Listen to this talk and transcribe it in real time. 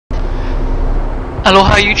Hello,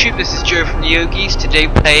 hi YouTube, this is Joe from the Yogies, today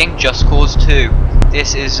playing Just Cause 2.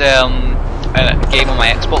 This is a game on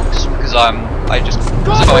my Xbox, because I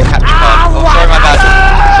got my capture card. Oh, sorry, my bad.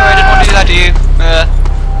 Sorry, I didn't want to do that to you.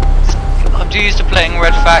 I'm too used to playing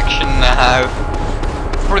Red Faction now.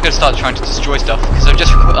 I'm probably going to start trying to destroy stuff, because I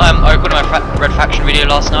recorded my Red Faction video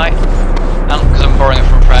last night, because I'm borrowing it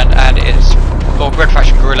from a friend, and it's called Red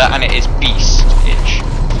Faction Guerrilla, and it is beast-ish.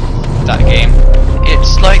 That game.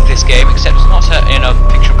 It's like this game, except it's not set in a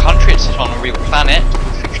fictional country, it's set on a real planet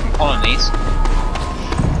with fictional colonies.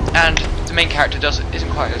 And the main character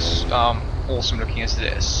isn't quite as awesome looking as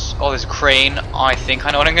this. Oh, there's a crane. I think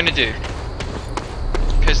I know what I'm going to do.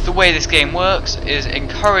 Because the way this game works is it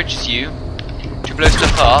encourages you to blow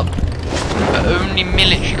stuff up, but only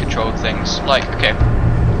military controlled things. Like, okay,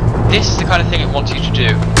 this is the kind of thing it wants you to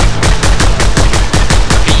do.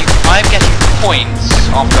 I'm getting points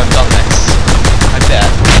after I've done this. I bet.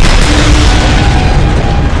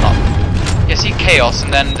 Oh. Yeah, see chaos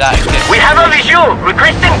and then that. We have a visual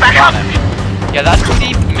requesting backup. Yeah, that's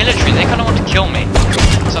the military. They kind of want to kill me.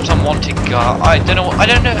 Sometimes I'm wanting. I don't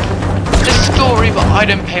know. There's a story, but I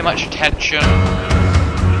don't pay much attention.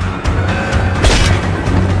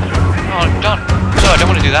 Oh, done. No, I don't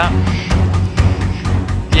want to do that.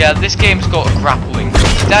 Yeah, this game's got a grappling.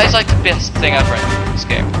 That is like the best thing ever in this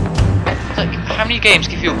game. Like, how many games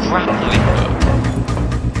give you a grappling hook?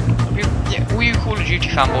 All you Call of Duty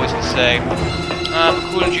fanboys will say,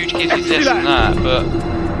 Call of Duty gives you this and that, but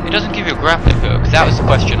it doesn't give you a grappling hook. That was the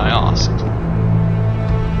question I asked.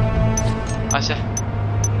 I said,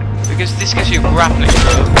 because this gives you a grappling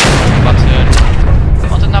hook button.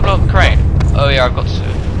 Oh, doesn't that blow up the crane? Oh yeah, I've got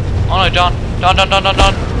to. Oh no, done.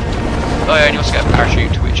 Oh yeah, and you also get a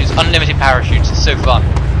parachute, which is unlimited parachutes. It's so fun.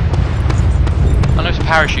 Unlimited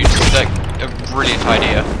parachutes is like a brilliant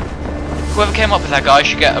idea. Whoever came up with that guy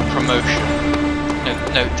should get a promotion.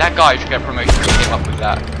 No, that guy should get a promotion who came up with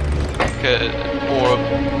that. Or a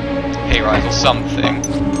pay rise or something.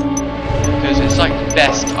 Because it's like the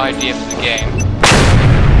best idea for the game.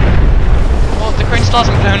 Well, the crane still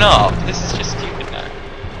hasn't blown up. This is just stupid now.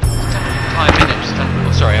 Time in it,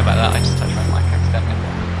 oh, sorry about that, I just touched my mic accidentally.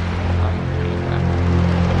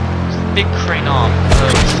 It's the big crane arm.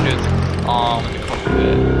 It's to do with the arm and the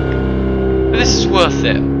cockpit. But this is worth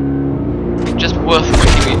it. Just worth it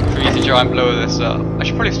for you to try and blow this up. I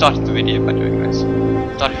should probably have started the video by doing this.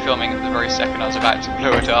 Started filming at the very second I was about to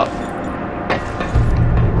blow it up.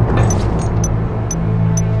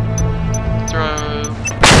 Throw.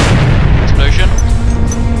 Explosion.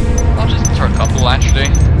 I'll just throw a couple actually.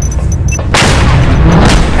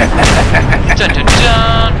 Dun dun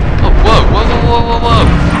dun! Oh, whoa!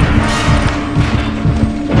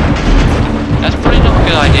 That's probably not a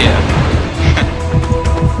good idea.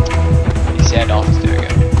 He said after doing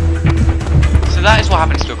it. So that is what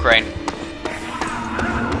happens to a crane.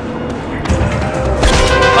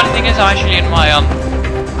 The funny thing is, I'm actually in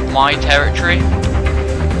my territory,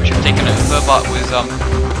 which I've taken over, but was the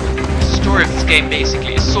story of this game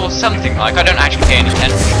basically is sort of something like, I don't actually pay any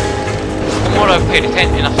attention. And what I've paid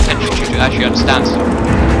enough attention to actually understand stuff.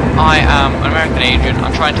 I am an American agent.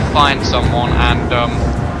 I'm trying to find someone and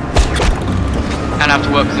have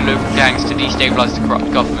to work with the local gangs to destabilize the corrupt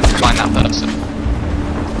government to find that person.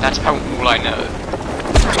 That's all I know.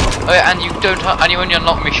 Oh yeah, and you only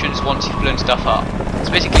unlock missions once you've blown stuff up.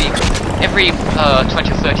 So basically, every 20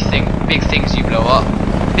 or 30 big things you blow up,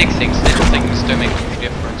 big things, little things don't make a huge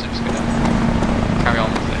difference. I'm just gonna carry on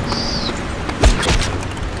with this.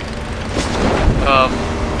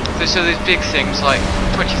 So these big things, like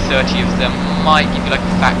 20, 30 of them, might give you like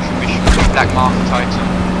a faction mission, black market item.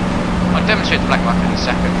 I'll demonstrate the black market in a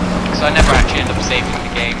second, because I never actually end up saving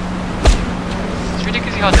the game. It's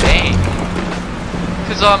ridiculously hard to aim.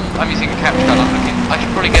 Because I'm using a capture card, I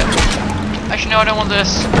should probably get... Actually no, I don't want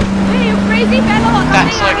this. Hey, you crazy fellow!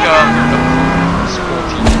 That's like a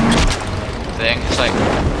sporty thing, it's like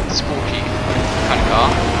a sporty kind of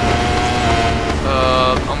car.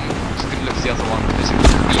 I'm just going to look at the other one, there's a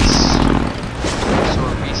beast. I saw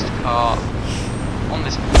a beast car on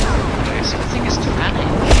this place, I think it's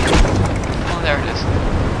Dunununununununun. Oh, there it is.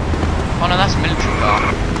 Oh no, that's a military car.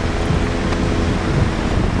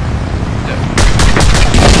 No.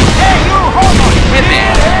 Hey, you homo! Hit me!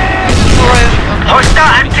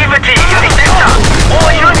 Hostile activity in the center!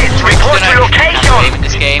 All units report to location! Aim in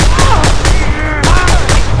this game.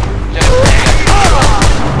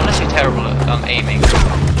 Unless you're terrible at aiming,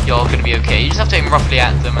 you're going to be okay. You just have to aim roughly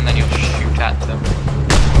at them and then you'll shoot at them.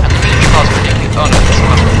 And the military car's ridiculous. Oh no, this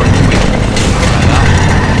one has a broken wing. Like that.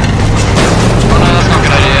 Oh no, that's not a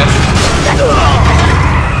good idea.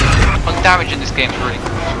 Well, damage in this game is really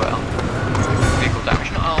cool as well. Vehicle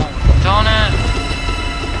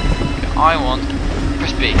I want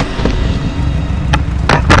press B.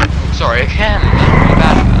 Sorry, again. Really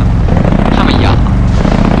bad at that. Hamaya.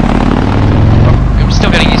 I'm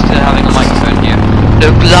still getting used to having a microphone here.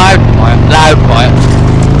 Look, loud, quiet.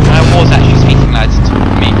 And I was actually speaking loud to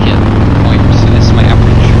make it point, so this is my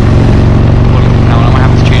average volume now, and I might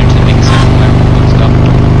have to change to the big sound where and stuff.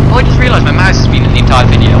 Oh, I just realised my mouse has been in the entire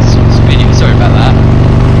video, sorry about that.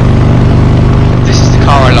 This is the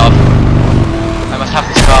car I love. I must have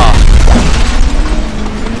this car.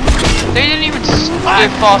 They didn't even go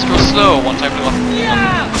faster or slower once I blew up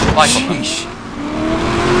the bike on them. 5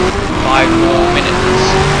 more minutes.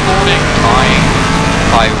 Boarding time.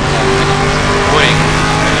 5 more minutes. Boarding.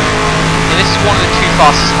 Yeah, this is one of the 2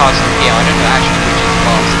 fastest cars in here. I don't know actually which is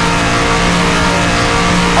fast.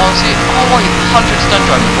 Honestly, I want 100 stunt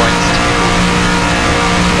driver points.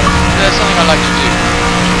 There's something I like to do.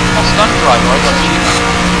 Oh, stunt driver, I got you.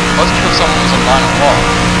 I wasn't sure if someone was online or what.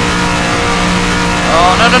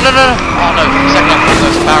 Oh, no. Oh, no, for a second I thought there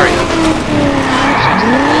was a barrier. Since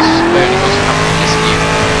the horse only goes to have to listen to you.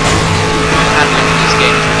 The handling in this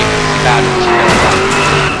game is ridiculously bad.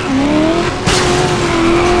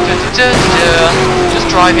 Just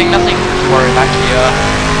driving, nothing to worry about here.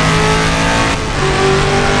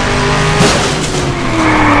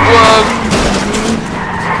 Whoa!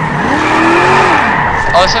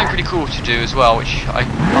 Oh, there's something pretty cool to do as well, which I'm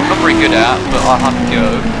not very good at, but I'll have to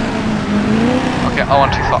go. Okay, oh,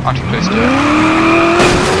 I'm too close to it.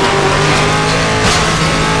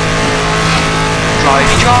 Drive.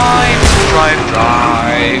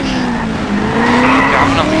 Okay,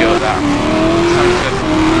 I'm gonna have to go with that. Sounds good.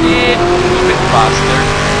 A little bit faster. A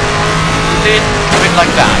little bit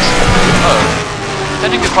like that. Oh. That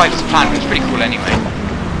didn't go quite as planned, but it's pretty cool anyway.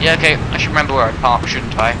 Yeah, okay, I should remember where I parked,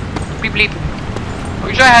 shouldn't I? Bleep bleep. I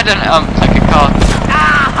wish I had an, like a car.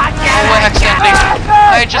 Oh,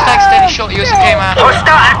 I just accidentally shot you as it came out.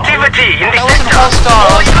 Hostile activity in the That wasn't sector. hostile,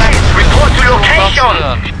 All units report to location.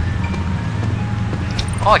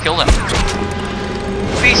 Oh, I killed him.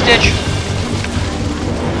 V-stitch.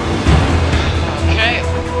 Okay.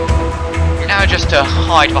 Now just to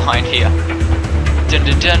hide behind here. Dun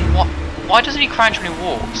dun dun. What? Why doesn't he crouch when he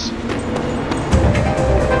walks?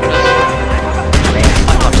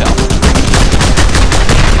 I can't tell.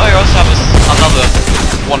 Oh, you also have another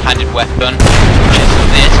one-handed weapon, which is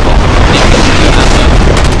this, but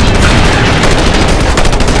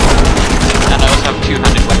and I also have a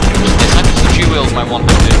two-handed weapon, which is this. I can just dual wield my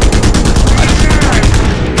one-handed.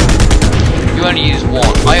 You only use one.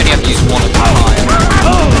 I only have to use one at a time.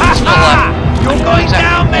 It's not like I'm going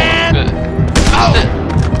down, man. But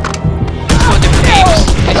it's got different aims.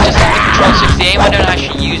 It's just like the Control 60 aim. I don't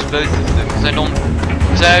actually use both of them because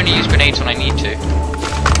I only use grenades when I need to.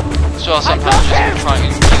 So I'll sometimes just try and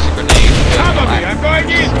use a grenade. I'm going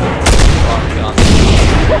in.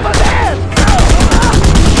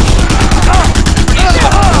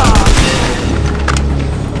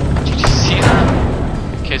 Did you see that?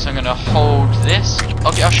 Okay, so I'm gonna hold this.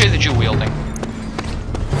 Okay, I'll show you the dual wielding.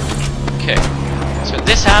 Okay, so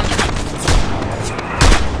this hand.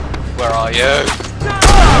 Where are you?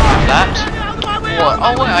 That. What?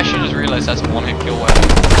 Oh wait, I should just realize that's a one-hit kill weapon.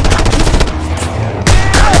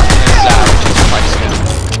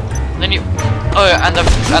 And then you, and the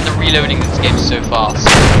reloading in this game is so fast.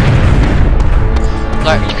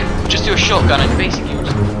 Like you can just do a shotgun and basically you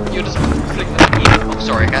just click the. Oh,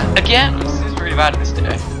 sorry again. This is really bad at this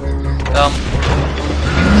today.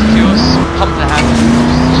 You just pump the handle.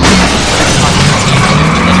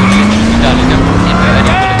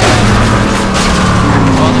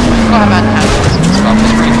 Quite a bad handle. This stuff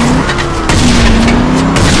is really cool.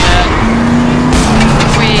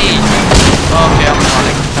 Okay, I'm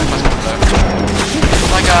running. That must be low.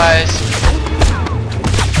 Hi guys.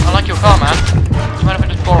 I like your car, man. Do you mind if I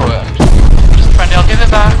just borrow it? Just friendly, I'll give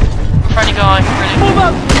it back. I'm a friendly guy, really. Move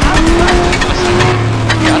up! Listen.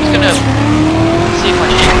 Okay, I'm just gonna see if my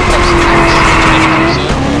sheep pops in the next minute or so.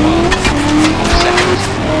 Or seconds.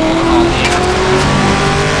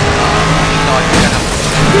 No idea how much.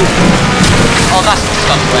 Oh, that's the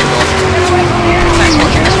stuff I got. Thanks for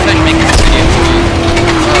watching. It's a pleasure making this video for you.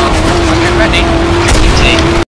 I'm ready.